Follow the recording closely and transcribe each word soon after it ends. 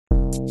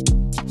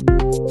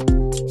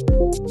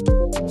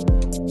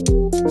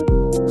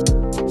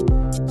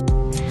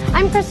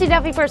I'm Christy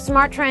Duffy for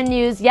Smart Trend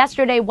News.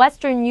 Yesterday,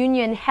 Western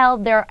Union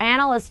held their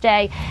Analyst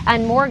Day,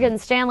 and Morgan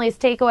Stanley's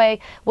takeaway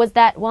was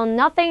that while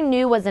nothing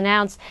new was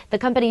announced, the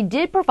company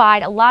did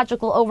provide a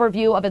logical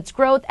overview of its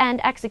growth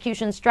and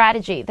execution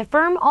strategy. The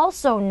firm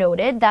also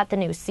noted that the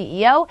new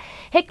CEO,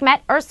 Hikmet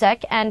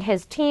Ersek, and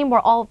his team were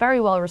all very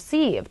well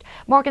received.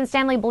 Morgan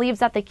Stanley believes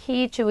that the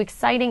key to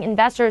exciting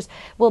investors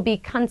will be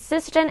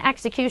consistent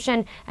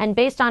execution, and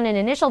based on an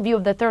initial view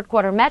of the third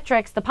quarter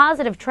metrics, the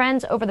positive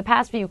trends over the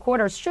past few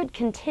quarters should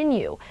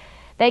continue.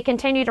 They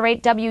continue to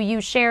rate WU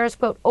shares,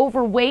 quote,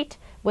 overweight,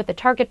 with a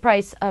target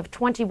price of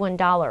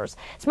 $21.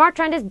 Smart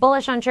Trend is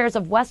bullish on shares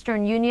of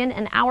Western Union,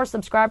 and our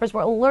subscribers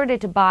were alerted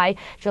to buy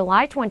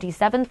July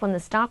 27th when the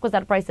stock was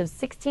at a price of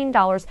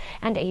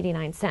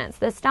 $16.89.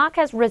 The stock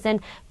has risen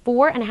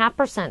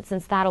 4.5%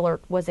 since that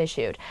alert was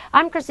issued.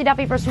 I'm Christy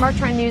Duffy for Smart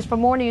Trend News. For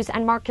more news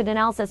and market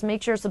analysis,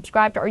 make sure to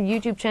subscribe to our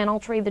YouTube channel,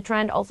 Trade the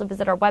Trend. Also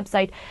visit our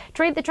website,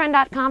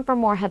 TradeTheTrend.com, for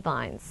more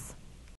headlines.